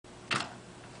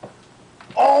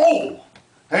Oh,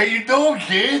 how you doing,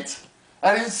 kids?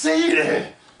 I didn't see you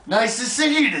there. Nice to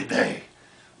see you today.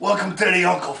 Welcome to the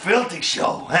Uncle Filthy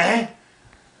Show, huh?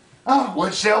 Oh,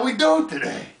 what shall we do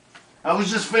today? I was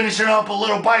just finishing up a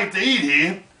little bite to eat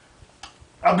here.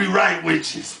 I'll be right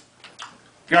with you.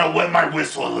 Gotta wet my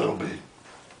whistle a little bit.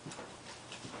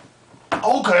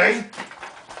 Okay,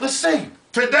 let's see.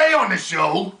 Today on the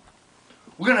show,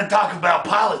 we're gonna talk about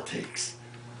politics.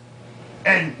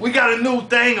 And we got a new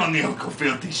thing on the Uncle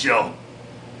Filthy Show.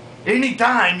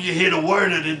 Anytime you hear the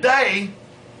word of the day,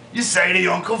 you say the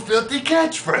Uncle Filthy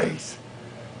catchphrase.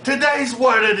 Today's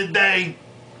word of the day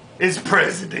is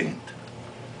president.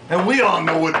 And we all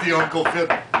know what the Uncle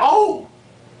Filthy... Oh!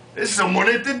 There's someone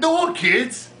at the door,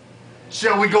 kids.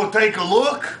 Shall we go take a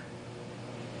look?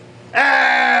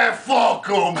 Ah, fuck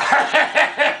 'em.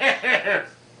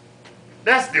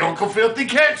 That's the Uncle Filthy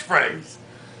catchphrase.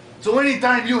 So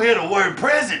anytime you hear the word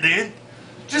president,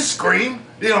 just scream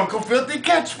the Uncle Filthy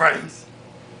catchphrase.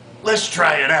 Let's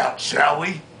try it out, shall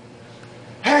we?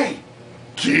 Hey,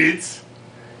 kids,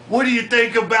 what do you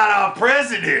think about our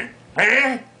president,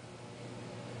 eh?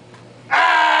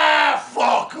 Ah,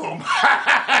 fuck 'em.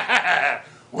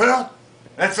 Well,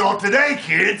 that's all today,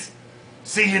 kids.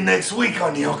 See you next week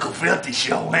on the Uncle Filthy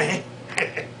Show, eh?